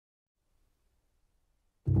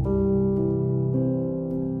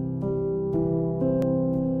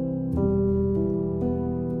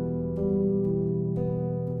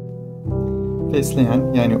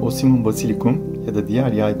Fesleğen yani Ocimum basilicum ya da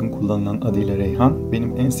diğer yaygın kullanılan adıyla reyhan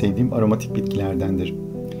benim en sevdiğim aromatik bitkilerdendir.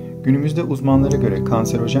 Günümüzde uzmanlara göre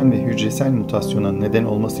kanserojen ve hücresel mutasyona neden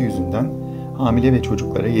olması yüzünden hamile ve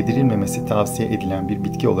çocuklara yedirilmemesi tavsiye edilen bir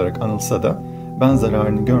bitki olarak anılsa da ben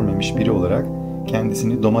zararını görmemiş biri olarak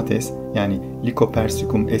kendisini domates yani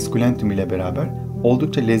Lycopersicum esculentum ile beraber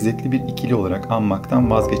oldukça lezzetli bir ikili olarak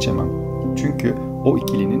anmaktan vazgeçemem. Çünkü o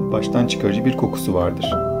ikilinin baştan çıkarıcı bir kokusu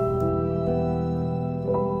vardır.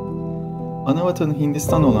 Anavatanı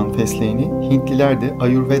Hindistan olan fesleğeni Hintliler de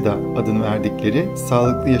ayurveda adını verdikleri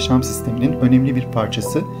sağlıklı yaşam sisteminin önemli bir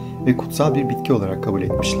parçası ve kutsal bir bitki olarak kabul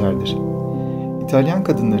etmişlerdir. İtalyan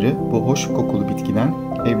kadınları bu hoş kokulu bitkiden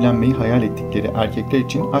evlenmeyi hayal ettikleri erkekler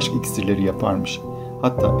için aşk iksirleri yaparmış.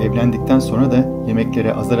 Hatta evlendikten sonra da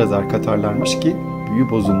yemeklere azar azar katarlarmış ki büyü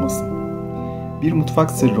bozulmasın. Bir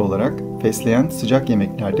mutfak sırrı olarak fesleğen sıcak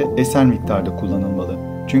yemeklerde eser miktarda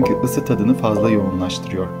kullanılmalı. Çünkü ısı tadını fazla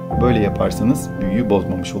yoğunlaştırıyor. Böyle yaparsanız büyüyü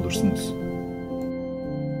bozmamış olursunuz.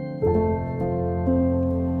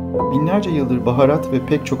 Binlerce yıldır baharat ve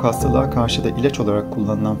pek çok hastalığa karşı da ilaç olarak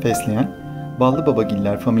kullanılan fesleğen,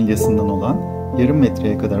 ballıbabagiller familyasından olan yarım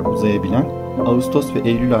metreye kadar uzayabilen, Ağustos ve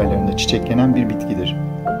Eylül aylarında çiçeklenen bir bitkidir.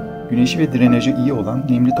 Güneşi ve drenajı iyi olan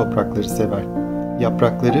nemli toprakları sever.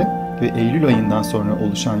 Yaprakları ve Eylül ayından sonra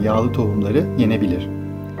oluşan yağlı tohumları yenebilir.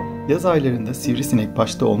 Yaz aylarında sivrisinek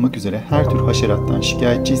başta olmak üzere her tür haşerattan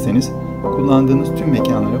şikayetçiyseniz kullandığınız tüm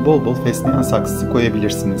mekanlara bol bol fesleğen saksısı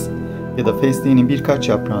koyabilirsiniz. Ya da fesleğenin birkaç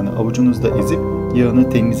yaprağını avucunuzda ezip yağını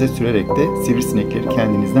teninize sürerek de sivrisinekleri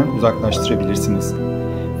kendinizden uzaklaştırabilirsiniz.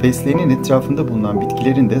 Fesleğenin etrafında bulunan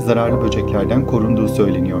bitkilerin de zararlı böceklerden korunduğu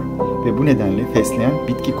söyleniyor ve bu nedenle fesleğen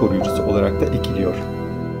bitki koruyucusu olarak da ekiliyor.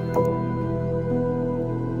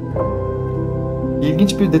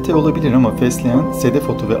 İlginç bir detay olabilir ama fesleğen sedef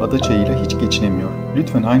otu ve ada çayıyla hiç geçinemiyor.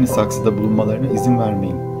 Lütfen aynı saksıda bulunmalarına izin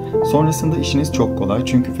vermeyin. Sonrasında işiniz çok kolay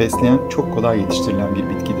çünkü fesleğen çok kolay yetiştirilen bir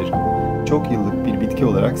bitkidir. Çok yıllık bir bitki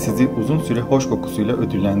olarak sizi uzun süre hoş kokusuyla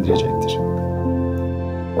ödüllendirecektir.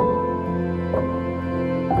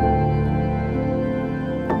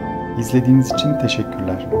 İzlediğiniz için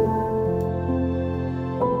teşekkürler.